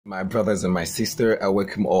My brothers and my sister, I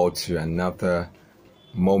welcome all to another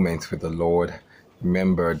moment with the Lord.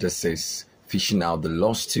 Remember, this is Fishing Out the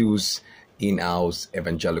Lost Tools in-house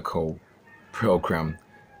evangelical program.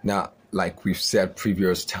 Now, like we've said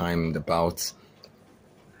previous time about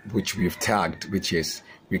which we've tagged, which is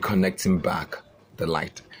reconnecting back the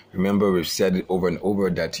light. Remember, we've said it over and over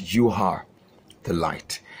that you are the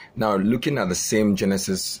light. Now, looking at the same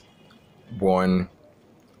Genesis 1,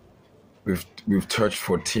 we've touched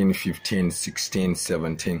 14, 15, 16,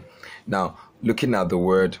 17. Now, looking at the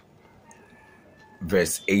word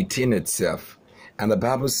verse 18 itself, and the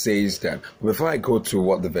Bible says that, before I go to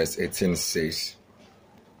what the verse 18 says,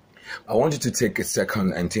 I want you to take a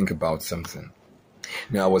second and think about something.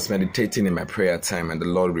 Now, I was meditating in my prayer time and the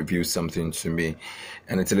Lord revealed something to me,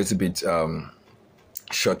 and it's a little bit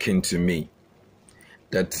shocking to me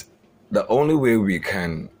that the only way we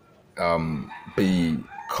can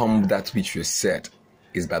become that which we said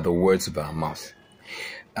is by the words of our mouth.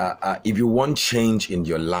 If you want change in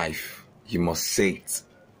your life, you must say it.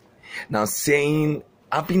 Now,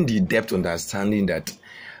 having the depth understanding that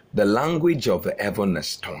the language of the heaven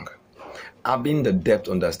is tongue, having the depth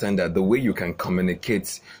understand that the way you can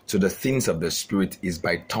communicate to the things of the Spirit is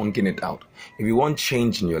by tonguing it out. If you want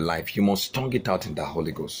change in your life, you must tongue it out in the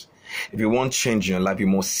Holy Ghost. If you want change in your life, you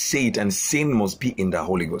must say it, and saying must be in the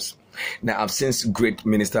Holy Ghost. Now, I've seen great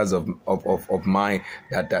ministers of mine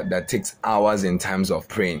that takes hours in times of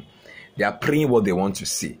praying. They are praying what they want to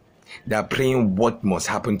see. They are praying what must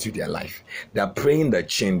happen to their life. They are praying the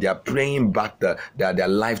change. They are praying back their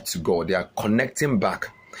life to God. They are connecting back.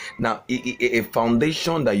 Now, a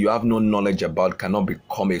foundation that you have no knowledge about cannot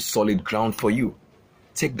become a solid ground for you.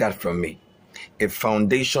 Take that from me. A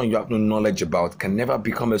foundation you have no knowledge about can never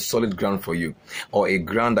become a solid ground for you, or a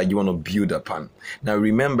ground that you want to build upon. Now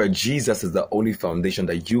remember, Jesus is the only foundation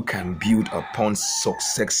that you can build upon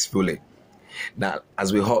successfully. Now,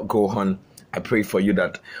 as we go on, I pray for you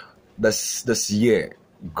that this year,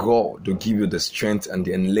 God will give you the strength and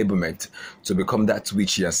the enablement to become that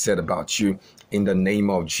which He has said about you in the name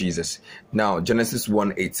of Jesus. Now, Genesis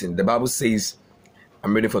 1:18, the Bible says,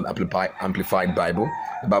 I'm reading from the Amplified Bible.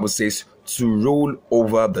 The Bible says, to rule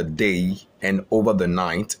over the day and over the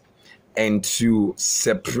night, and to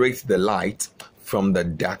separate the light from the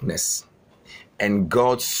darkness. And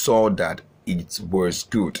God saw that it was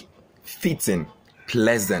good, fitting,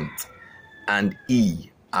 pleasant, and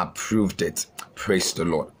He approved it. Praise the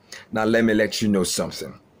Lord. Now let me let you know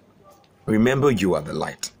something. Remember, you are the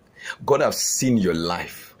light. God has seen your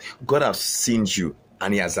life. God has seen you,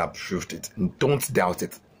 and He has approved it. And don't doubt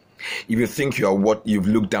it. If you think you are what, you've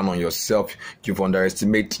looked down on yourself, you've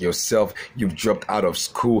underestimated yourself, you've dropped out of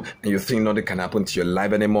school, and you think nothing can happen to your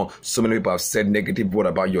life anymore. So many people have said negative word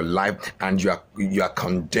about your life, and you are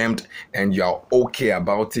condemned, and you are okay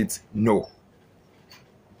about it. No.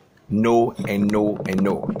 No and no and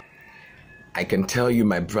no. I can tell you,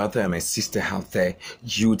 my brother and my sister out there,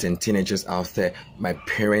 youth and teenagers out there, my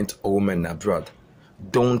parent, home and abroad,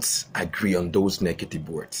 don't agree on those negative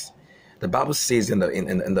words. The Bible says in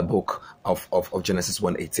the book of Genesis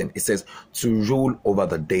 1:18, it says to rule over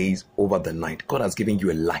the days, over the night. God has given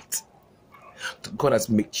you a light. God has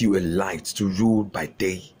made you a light to rule by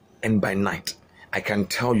day and by night. I can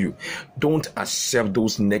tell you, don't accept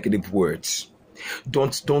those negative words.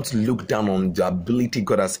 Don't look down on the ability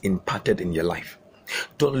God has imparted in your life.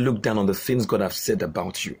 Don't look down on the things God has said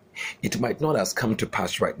about you. It might not have come to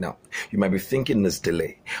pass right now. You might be thinking this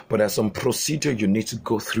delay, but there's some procedure you need to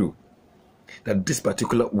go through. That this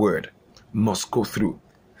particular word must go through.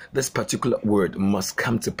 This particular word must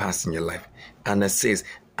come to pass in your life. And it says,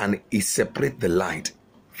 and He separate the light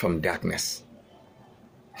from darkness.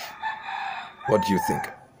 What do you think?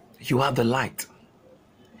 You are the light.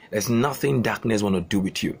 There's nothing darkness want to do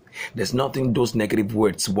with you. There's nothing those negative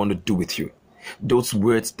words want to do with you. Those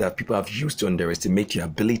words that people have used to underestimate your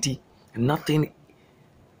ability, nothing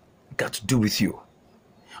got to do with you.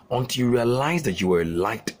 Until you realize that you are a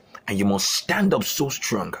light, and you must stand up so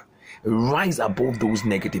strong, rise above those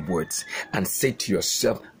negative words and say to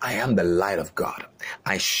yourself, I am the light of God.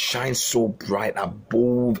 I shine so bright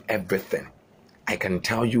above everything. I can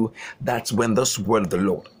tell you that's when this word of the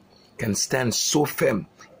Lord can stand so firm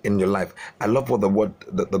in your life. I love what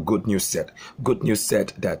the good news said. Good news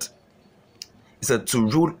said that it said to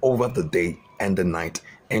rule over the day and the night,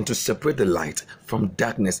 and to separate the light from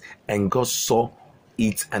darkness. And God saw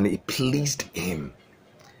it, and it pleased Him.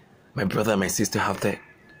 My brother and my sister out there,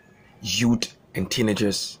 youth and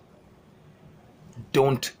teenagers,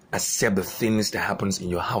 don't accept the things that happens in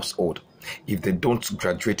your household. If they don't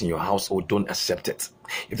graduate in your household, don't accept it.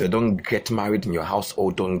 If they don't get married in your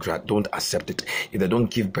household, don't accept it. If they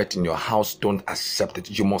don't give birth in your house, don't accept it.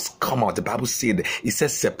 You must come out. The Bible said, it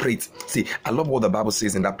says separate. See, I love what the Bible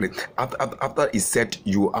says in that place. After it said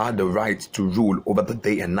you are the right to rule over the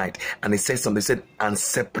day and night, and it says something, it said, and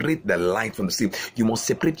separate the light from the sea. You must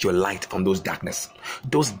separate your light from those darkness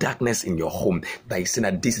in your home. That is saying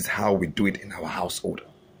that this is how we do it in our household.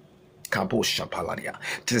 This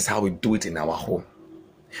is how we do it in our home.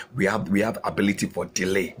 We have ability for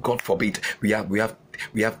delay. God forbid. We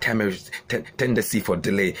have tendency for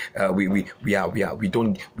delay. We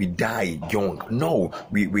die young. No,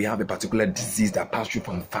 we have a particular disease that passes through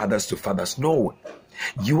from fathers to fathers. No,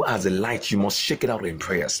 you as a light, you must shake it out in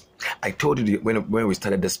prayers. I told you when we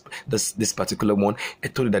started this particular one, I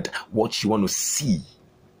told you that what you want to see,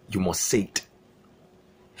 you must say it.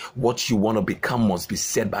 What you want to become must be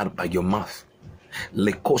said by your mouth.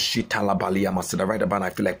 Lekoshi talabalia masida. Right about, I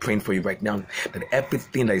feel like praying for you right now that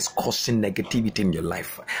everything that is causing negativity in your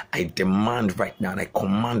life, I demand right now and I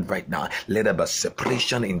command right now, let there be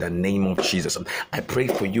separation in the name of Jesus. I pray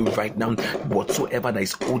for you right now, whatsoever that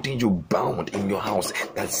is holding you bound in your house,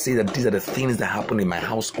 that say that these are the things that happen in my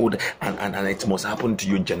household and it must happen to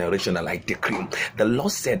you generational. I decree. The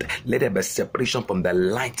Lord said, let there be separation from the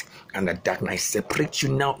light and the darkness. I separate you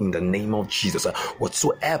now in the name of Jesus.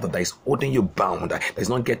 Whatsoever that is holding you bound, that is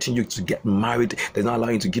not getting you to get married, that's not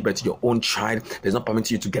allowing you to give birth to your own child, that's not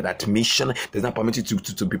permitting you to get admission, that's not permitting you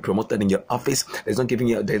to be promoted in your office, that's not giving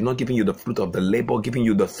you the fruit of the labor, giving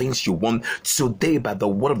you the things you want today by the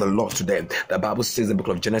word of the Lord today. The Bible says in the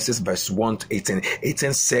book of Genesis verse 1 to 18.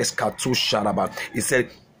 18 says, Katu Sharaba.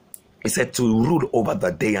 It said to rule over the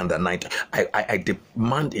day and the night. I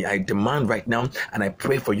demand right now, and I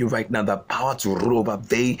pray for you right now, the power to rule over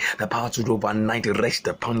day, the power to rule over night, rest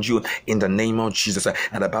upon you in the name of Jesus.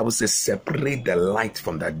 And the Bible says, separate the light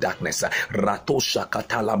from the darkness.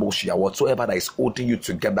 Whatsoever that is holding you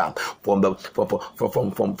together from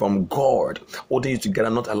God, holding you together,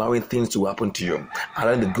 not allowing things to happen to you,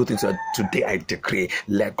 allowing the good things today, I decree,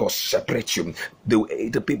 let God separate you.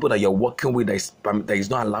 The people that you're working with that is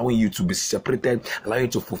not allowing you to be separated, allow you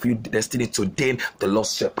to fulfill destiny today, the Lord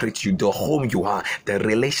separate you. The home you are, the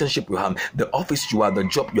relationship you have, the office you are, the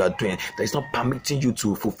job you are doing, that is not permitting you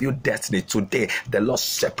to fulfill destiny today, the Lord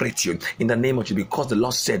separate you in the name of Jesus, because the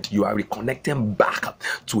Lord said you are reconnecting back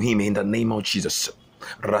to Him in the name of Jesus.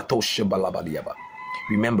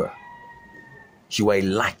 Remember, you are a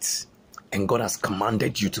light, and God has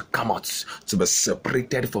commanded you to come out, to be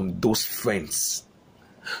separated from those friends,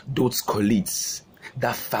 those colleagues,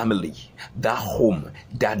 that family, that home,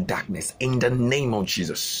 that darkness, in the name of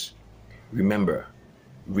Jesus. Remember,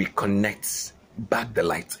 reconnect back the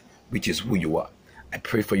light, which is who you are. I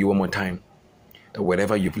pray for you one more time, that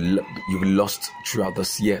whatever you've lost throughout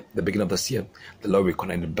this year, the beginning of this year, the Lord will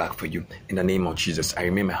reconnect it back for you in the name of Jesus. I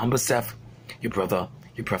remain my humble self, your brother,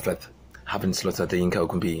 your prophet, having slaughtered the Inka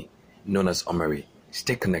Okumbi, known as Omari.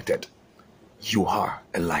 Stay connected. You are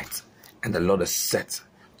a light, and the Lord is set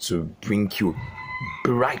to bring you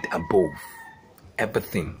bright above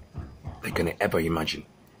everything that you can ever imagine.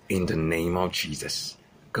 In the name of Jesus.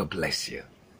 God bless you.